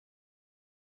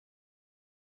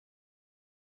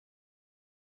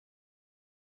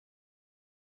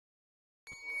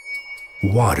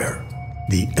Water,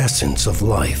 the essence of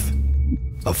life,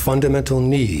 a fundamental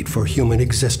need for human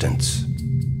existence.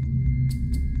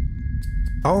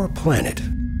 Our planet,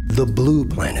 the blue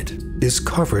planet, is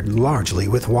covered largely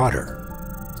with water.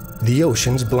 The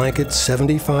oceans blanket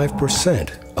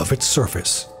 75% of its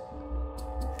surface.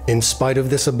 In spite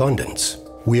of this abundance,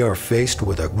 we are faced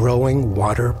with a growing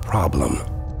water problem.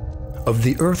 Of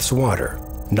the Earth's water,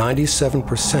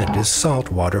 97% is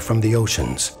salt water from the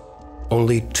oceans.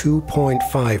 Only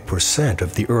 2.5%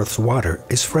 of the Earth's water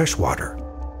is fresh water,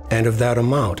 and of that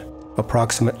amount,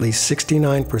 approximately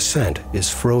 69% is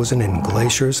frozen in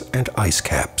glaciers and ice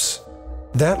caps.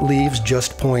 That leaves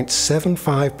just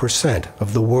 0.75%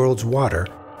 of the world's water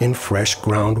in fresh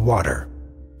groundwater.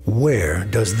 Where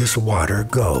does this water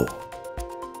go?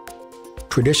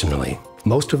 Traditionally,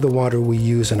 most of the water we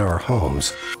use in our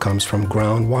homes comes from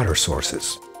groundwater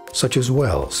sources, such as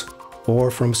wells,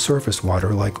 or from surface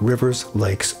water like rivers,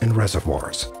 lakes, and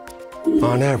reservoirs.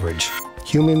 On average,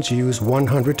 humans use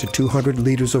 100 to 200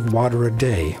 liters of water a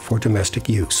day for domestic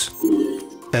use.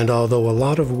 And although a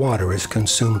lot of water is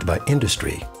consumed by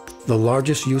industry, the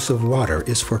largest use of water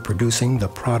is for producing the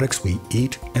products we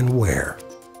eat and wear.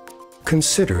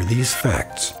 Consider these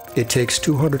facts. It takes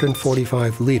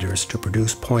 245 liters to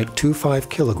produce 0.25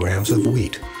 kilograms of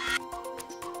wheat.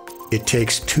 It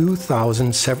takes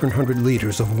 2,700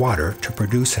 liters of water to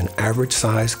produce an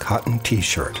average-size cotton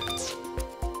t-shirt.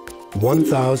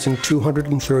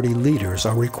 1,230 liters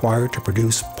are required to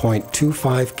produce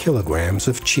 0.25 kilograms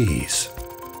of cheese.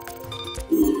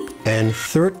 And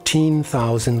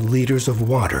 13,000 liters of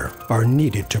water are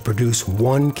needed to produce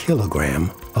 1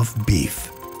 kilogram of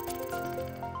beef.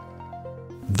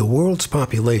 The world's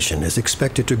population is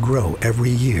expected to grow every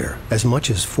year, as much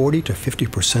as 40 to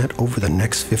 50% over the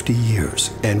next 50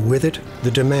 years. And with it,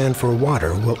 the demand for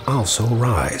water will also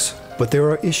rise. But there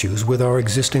are issues with our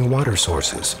existing water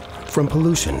sources, from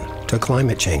pollution to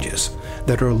climate changes,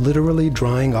 that are literally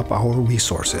drying up our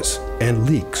resources, and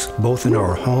leaks both in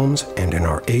our homes and in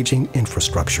our aging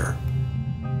infrastructure.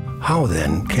 How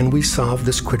then can we solve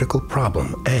this critical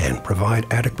problem and provide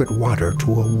adequate water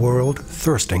to a world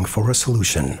thirsting for a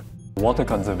solution? Water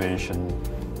conservation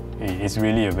is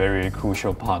really a very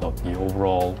crucial part of the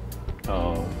overall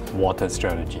water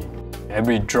strategy.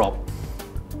 Every drop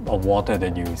of water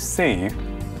that you save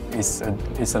is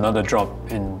another drop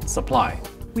in supply.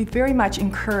 We very much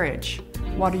encourage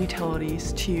water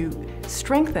utilities to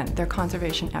strengthen their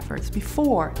conservation efforts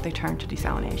before they turn to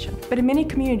desalination. But in many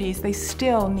communities, they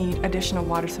still need additional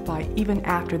water supply even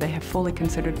after they have fully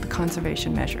considered the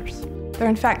conservation measures. There are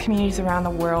in fact communities around the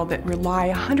world that rely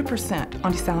 100%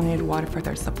 on desalinated water for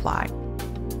their supply.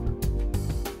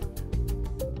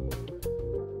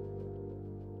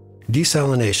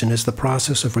 Desalination is the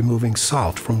process of removing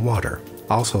salt from water,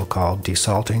 also called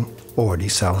desalting or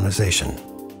desalinization.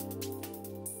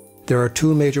 There are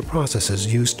two major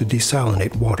processes used to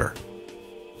desalinate water: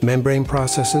 membrane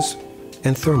processes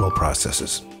and thermal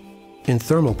processes. In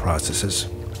thermal processes,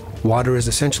 water is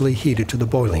essentially heated to the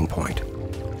boiling point.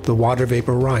 The water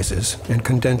vapor rises and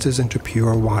condenses into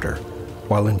pure water,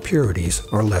 while impurities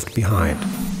are left behind.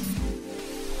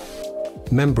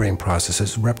 Membrane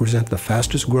processes represent the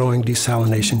fastest growing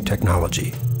desalination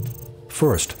technology.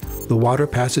 First, the water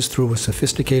passes through a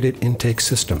sophisticated intake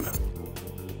system.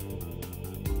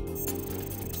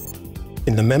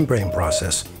 In the membrane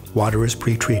process, water is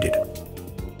pre-treated.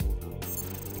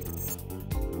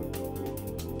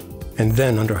 And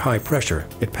then, under high pressure,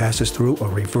 it passes through a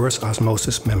reverse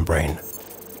osmosis membrane.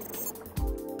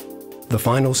 The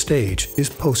final stage is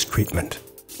post-treatment.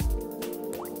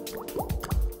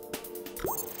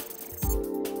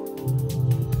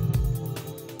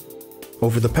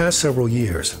 Over the past several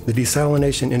years, the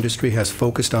desalination industry has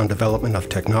focused on development of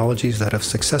technologies that have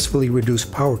successfully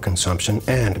reduced power consumption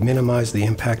and minimized the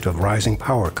impact of rising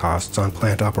power costs on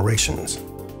plant operations.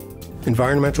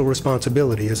 Environmental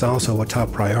responsibility is also a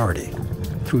top priority.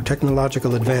 Through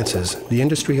technological advances, the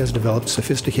industry has developed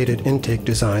sophisticated intake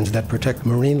designs that protect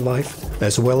marine life,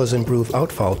 as well as improve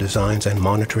outfall designs and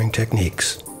monitoring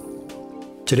techniques.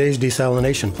 Today's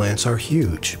desalination plants are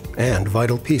huge and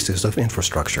vital pieces of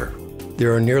infrastructure.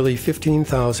 There are nearly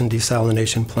 15,000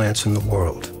 desalination plants in the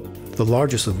world, the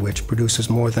largest of which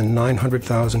produces more than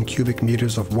 900,000 cubic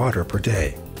meters of water per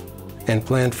day. And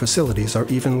planned facilities are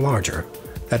even larger,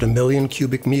 at 1 million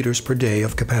cubic meters per day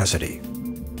of capacity.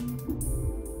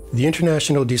 The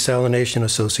International Desalination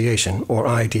Association, or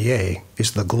IDA,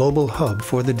 is the global hub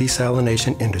for the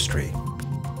desalination industry.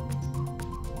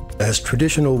 As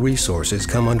traditional resources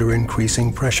come under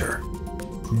increasing pressure,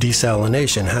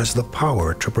 Desalination has the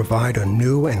power to provide a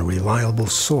new and reliable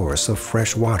source of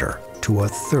fresh water to a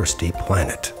thirsty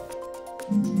planet.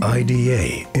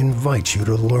 IDA invites you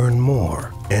to learn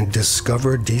more and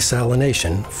discover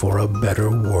desalination for a better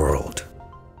world.